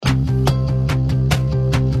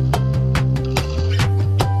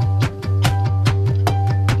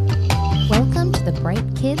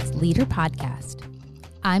Leader Podcast.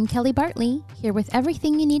 I'm Kelly Bartley, here with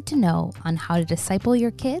everything you need to know on how to disciple your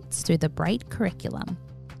kids through the Bright curriculum.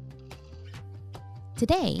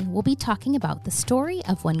 Today, we'll be talking about the story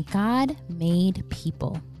of when God made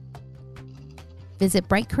people. Visit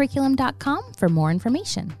brightcurriculum.com for more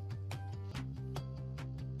information.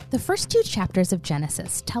 The first 2 chapters of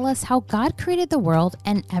Genesis tell us how God created the world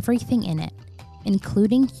and everything in it,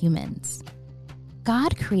 including humans.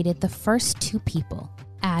 God created the first 2 people,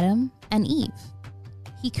 Adam and Eve.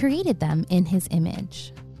 He created them in his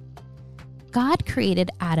image. God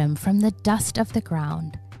created Adam from the dust of the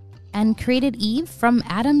ground and created Eve from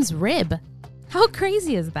Adam's rib. How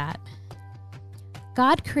crazy is that?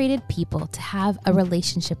 God created people to have a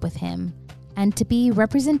relationship with him and to be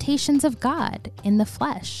representations of God in the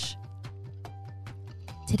flesh.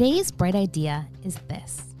 Today's bright idea is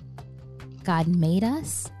this: God made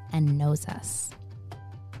us and knows us.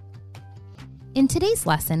 In today's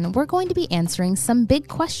lesson, we're going to be answering some big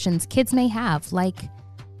questions kids may have, like,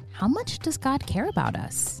 how much does God care about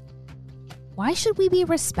us? Why should we be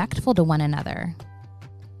respectful to one another?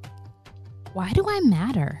 Why do I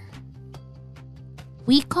matter?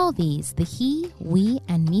 We call these the he, we,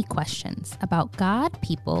 and me questions about God,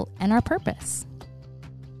 people, and our purpose.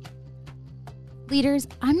 Leaders,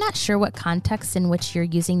 I'm not sure what context in which you're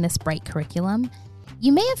using this Bright curriculum.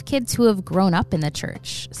 You may have kids who have grown up in the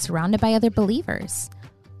church, surrounded by other believers.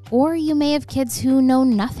 Or you may have kids who know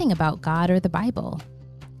nothing about God or the Bible.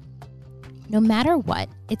 No matter what,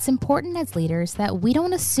 it's important as leaders that we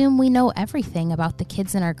don't assume we know everything about the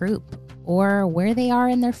kids in our group or where they are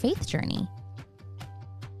in their faith journey.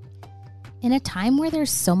 In a time where there's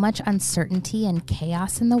so much uncertainty and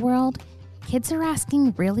chaos in the world, kids are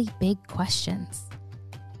asking really big questions.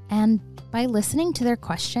 And by listening to their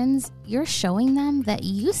questions, you're showing them that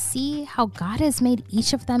you see how God has made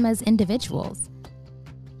each of them as individuals.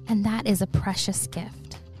 And that is a precious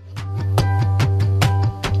gift.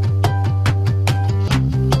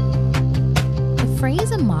 The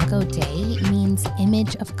phrase Imago Dei means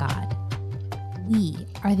image of God. We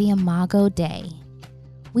are the Imago Dei.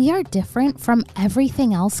 We are different from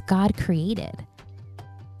everything else God created.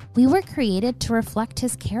 We were created to reflect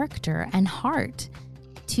his character and heart,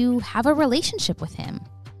 to have a relationship with him.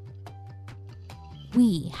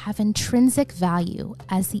 We have intrinsic value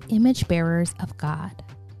as the image bearers of God.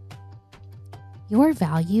 Your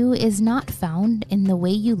value is not found in the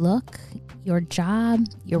way you look, your job,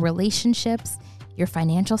 your relationships, your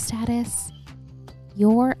financial status.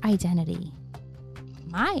 Your identity,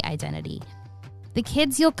 my identity, the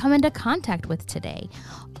kids you'll come into contact with today,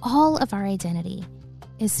 all of our identity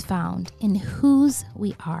is found in whose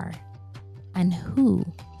we are and who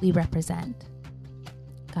we represent,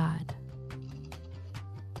 God.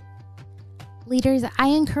 Leaders, I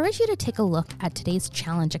encourage you to take a look at today's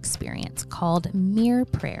challenge experience called Mirror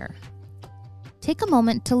Prayer. Take a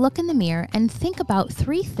moment to look in the mirror and think about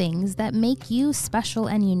 3 things that make you special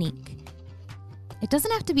and unique. It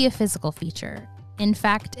doesn't have to be a physical feature. In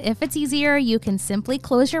fact, if it's easier, you can simply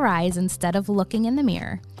close your eyes instead of looking in the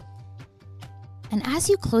mirror. And as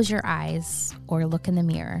you close your eyes or look in the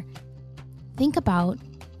mirror, think about,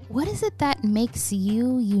 what is it that makes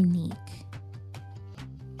you unique?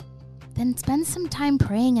 Then spend some time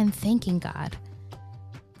praying and thanking God.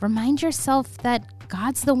 Remind yourself that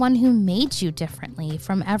God's the one who made you differently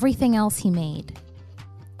from everything else he made.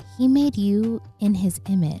 He made you in his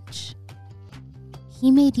image.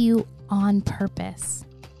 He made you on purpose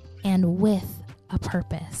and with a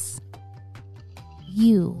purpose.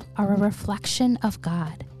 You are a reflection of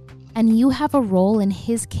God, and you have a role in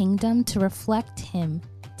his kingdom to reflect him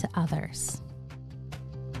to others.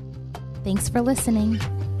 Thanks for listening.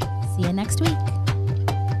 See you next week.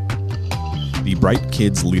 The Bright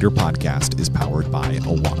Kids Leader Podcast is powered by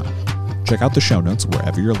Awana. Check out the show notes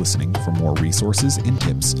wherever you're listening for more resources and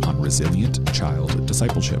tips on resilient child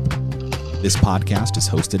discipleship. This podcast is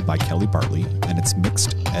hosted by Kelly Bartley, and it's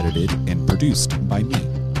mixed, edited, and produced by me,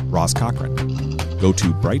 Ross Cochran. Go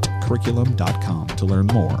to brightcurriculum.com to learn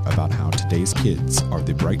more about how today's kids are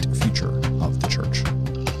the bright future of the church.